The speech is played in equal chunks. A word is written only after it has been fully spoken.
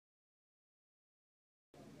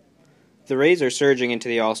The Rays are surging into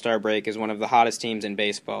the All-Star break as one of the hottest teams in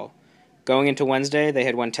baseball. Going into Wednesday, they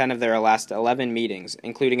had won 10 of their last 11 meetings,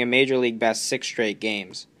 including a Major League best 6 straight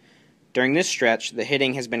games. During this stretch, the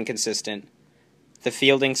hitting has been consistent, the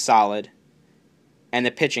fielding solid, and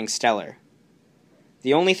the pitching stellar.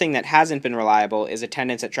 The only thing that hasn't been reliable is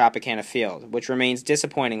attendance at Tropicana Field, which remains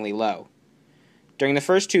disappointingly low. During the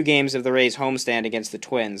first 2 games of the Rays' homestand against the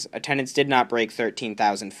Twins, attendance did not break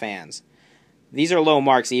 13,000 fans. These are low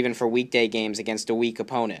marks even for weekday games against a weak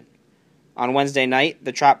opponent. On Wednesday night,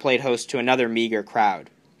 the Trop played host to another meager crowd.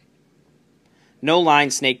 No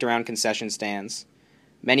line snaked around concession stands,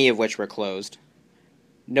 many of which were closed.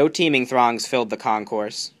 No teeming throngs filled the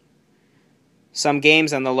concourse. Some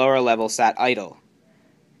games on the lower level sat idle,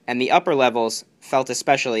 and the upper levels felt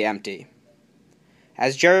especially empty.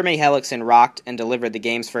 As Jeremy Hellickson rocked and delivered the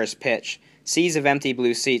game's first pitch, seas of empty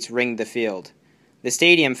blue seats ringed the field. The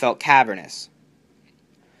stadium felt cavernous.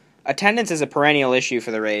 Attendance is a perennial issue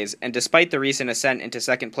for the Rays, and despite the recent ascent into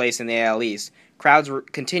second place in the AL East, crowds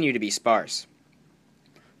continue to be sparse.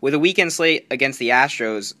 With a weekend slate against the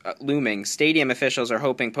Astros looming, stadium officials are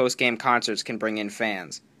hoping post-game concerts can bring in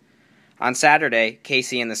fans. On Saturday,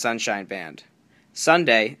 Casey and the Sunshine Band.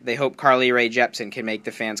 Sunday, they hope Carly Rae Jepsen can make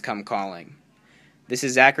the fans come calling. This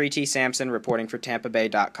is Zachary T. Sampson reporting for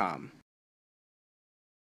TampaBay.com.